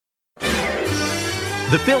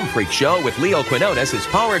The Film Freak Show with Leo Quinones is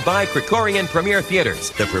powered by Krikorian Premier Theaters,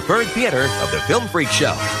 the preferred theater of the Film Freak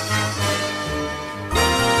Show. Oh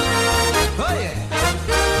yeah,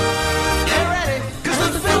 get ready,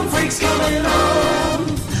 'cause the Film Freak's coming on.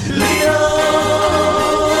 Leo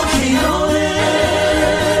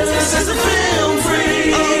Quinones, this is the Film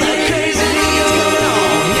Freak. Oh, that crazy Leo.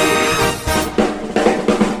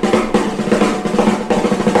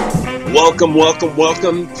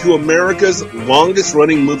 Welcome to America's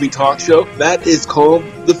longest-running movie talk show. That is called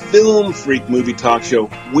the Film Freak Movie Talk Show.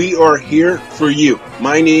 We are here for you.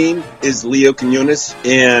 My name is Leo Quinones,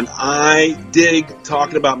 and I dig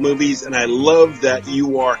talking about movies, and I love that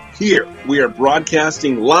you are here. We are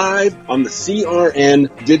broadcasting live on the CRN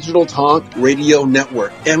Digital Talk Radio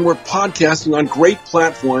Network, and we're podcasting on great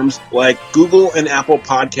platforms like Google and Apple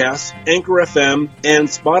Podcasts, Anchor FM, and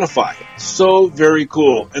Spotify. So very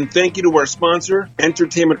cool. And thank you to our sponsor,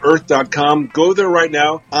 EntertainmentEarth.com. Go there right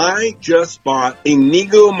now. I just bought a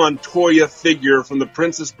Inigo Montoya figure from The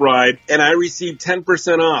Princess Bride, and I received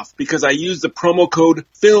 10% off because I used the promo code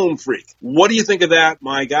FILMFREAK. What do you think of that,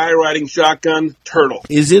 my guy riding shotgun, Turtle?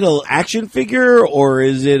 Is it an action figure or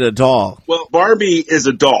is it a doll? Well, Barbie is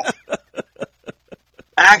a doll.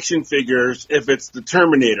 Action figures, if it's the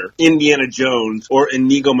Terminator, Indiana Jones, or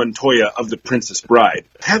Inigo Montoya of The Princess Bride.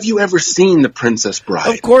 Have you ever seen The Princess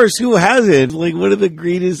Bride? Of course, who hasn't? Like, one of the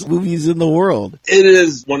greatest movies in the world. It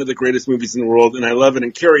is one of the greatest movies in the world, and I love it.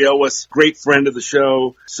 And Carrie Elwes, great friend of the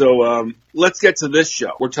show. So, let's get to this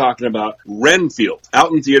show. We're talking about Renfield,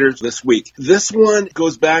 out in theaters this week. This one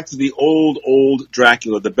goes back to the old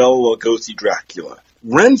Dracula, the Bela Lugosi Dracula.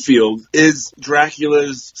 Renfield is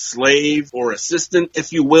Dracula's slave or assistant,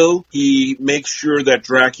 if you will. He makes sure that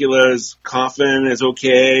Dracula's coffin is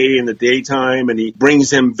okay in the daytime, and he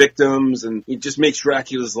brings him victims, and he just makes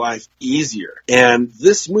Dracula's life easier. And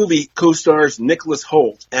this movie co-stars Nicholas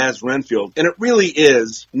Hoult as Renfield, and it really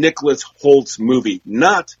is Nicholas Hoult's movie,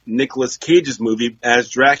 not Nicolas Cage's movie as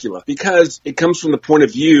Dracula, because it comes from the point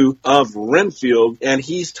of view of Renfield, and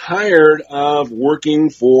he's tired of working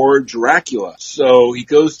for Dracula. So he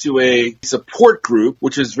goes to a support group,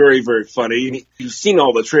 which is very, very funny. You've seen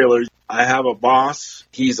all the trailers. I have a boss.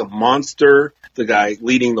 He's a monster. The guy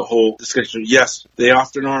leading the whole discussion. Yes, they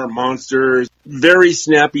often are monsters. Very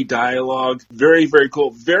snappy dialogue. Very, very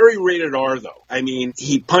cool. Very rated R, though. I mean,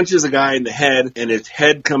 he punches a guy in the head, and his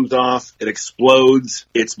head comes off. It explodes.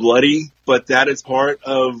 It's bloody. But that is part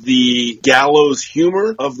of the gallows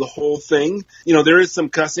humor of the whole thing. You know, there is some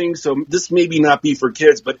cussing, so this may not be for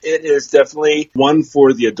kids, but it is definitely one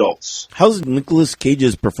for the adults. How's Nicolas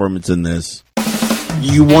Cage's performance in this?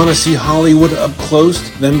 You want to see Hollywood up close?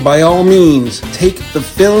 Then by all means, take the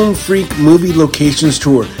Film Freak Movie Locations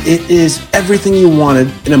Tour. It is everything you wanted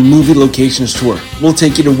in a movie locations tour. We'll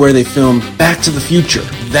take you to where they filmed Back to the Future,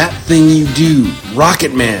 That Thing You Do,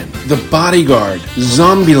 Rocket Man, The Bodyguard,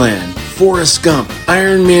 Zombieland, Forrest Gump,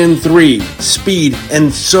 Iron Man 3, Speed,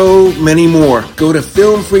 and so many more. Go to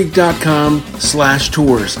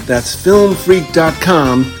filmfreak.com/tours. That's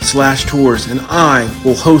filmfreak.com/tours, and I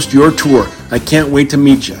will host your tour. I can't wait to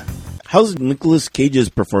meet you. How's Nicolas Cage's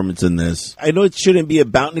performance in this? I know it shouldn't be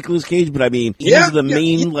about Nicolas Cage, but I mean, he's the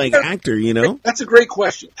main actor, you know? That's a great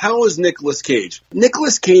question. How is Nicolas Cage?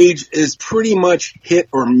 Nicolas Cage is pretty much hit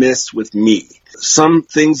or miss with me. Some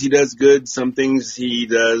things he does good, some things he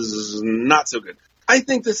does not so good. I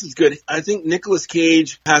think this is good. I think Nicolas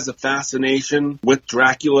Cage has a fascination with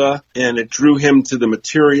Dracula, and it drew him to the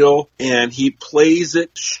material, and he plays it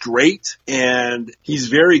straight, and he's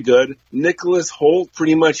very good. Nicholas Hoult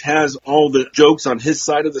pretty much has all the jokes on his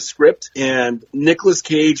side of the script, and Nicolas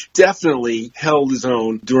Cage definitely held his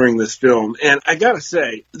own during this film. And I gotta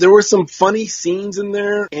say, there were some funny scenes in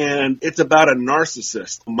there, and it's about a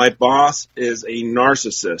narcissist. My boss is a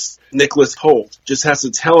narcissist. Nicholas Hoult just has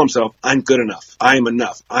to tell himself, I'm good enough. I'm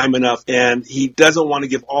enough. And he doesn't want to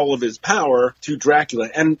give all of his power to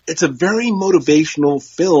Dracula. And it's a very motivational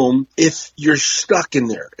film if you're stuck in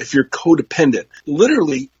there, if you're codependent.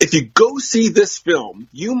 Literally, if you go see this film,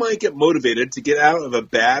 you might get motivated to get out of a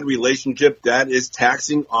bad relationship that is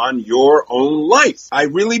taxing on your own life. I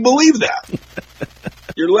really believe that.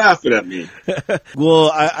 You're laughing at me.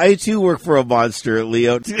 Well, I too work for a monster,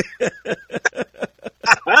 Leo.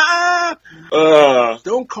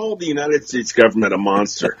 Don't call the United States government a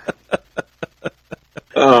monster.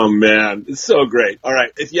 Oh, man. It's so great. All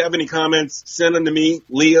right. If you have any comments, send them to me,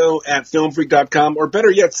 leo@filmfreak.com, or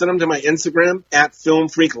better yet, send them to my Instagram,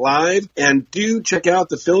 @FilmFreakLive. And do check out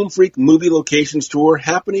the Film Freak Movie Locations Tour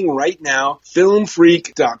happening right now,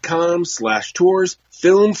 filmfreak.com/tours.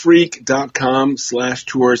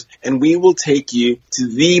 filmfreak.com/tours, and we will take you to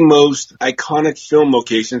the most iconic film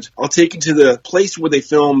locations. I'll take you to the place where they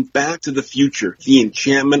filmed Back to the Future, the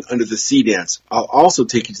Enchantment Under the Sea Dance. I'll also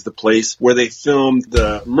take you to the place where they filmed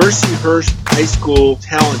the Mercyhurst High School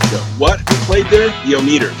talent show. What? Who played there? The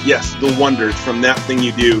Ometers. Yes, the Wonders from That Thing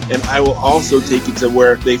You Do. And I will also take you to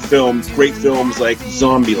where they filmed great films like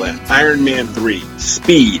Zombieland, Iron Man 3,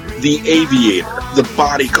 Speed, The Aviator, The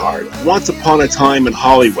Bodyguard, Once Upon a Time in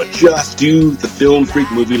Hollywood. Just do the Film Freak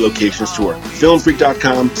Movie Locations Tour.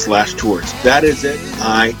 filmfreak.com/tours. That is it.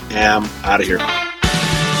 I am out of here.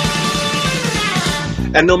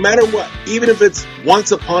 And no matter what, even if it's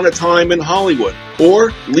Once Upon a Time in Hollywood,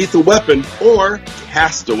 or Lethal Weapon, or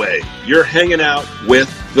Castaway, you're hanging out with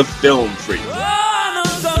the Film Freak.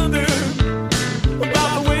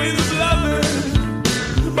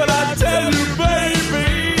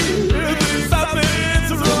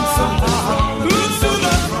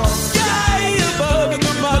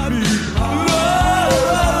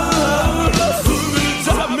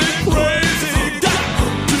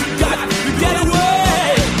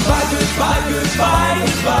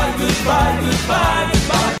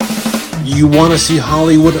 You want to see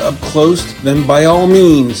Hollywood up close? Then by all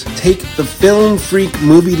means, take the Film Freak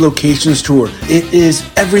Movie Locations Tour. It is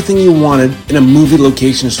everything you wanted in a movie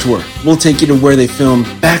locations tour. We'll take you to where they filmed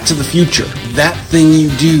Back to the Future, That Thing You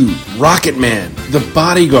Do, Rocket Man, The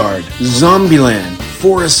Bodyguard, Zombieland,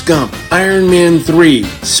 Forrest Gump, Iron Man 3,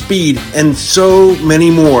 Speed, and so many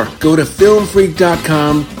more. Go to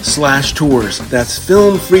filmfreak.com/tours. That's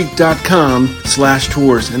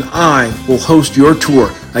filmfreak.com/tours, and I will host your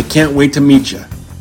tour. I can't wait to meet you.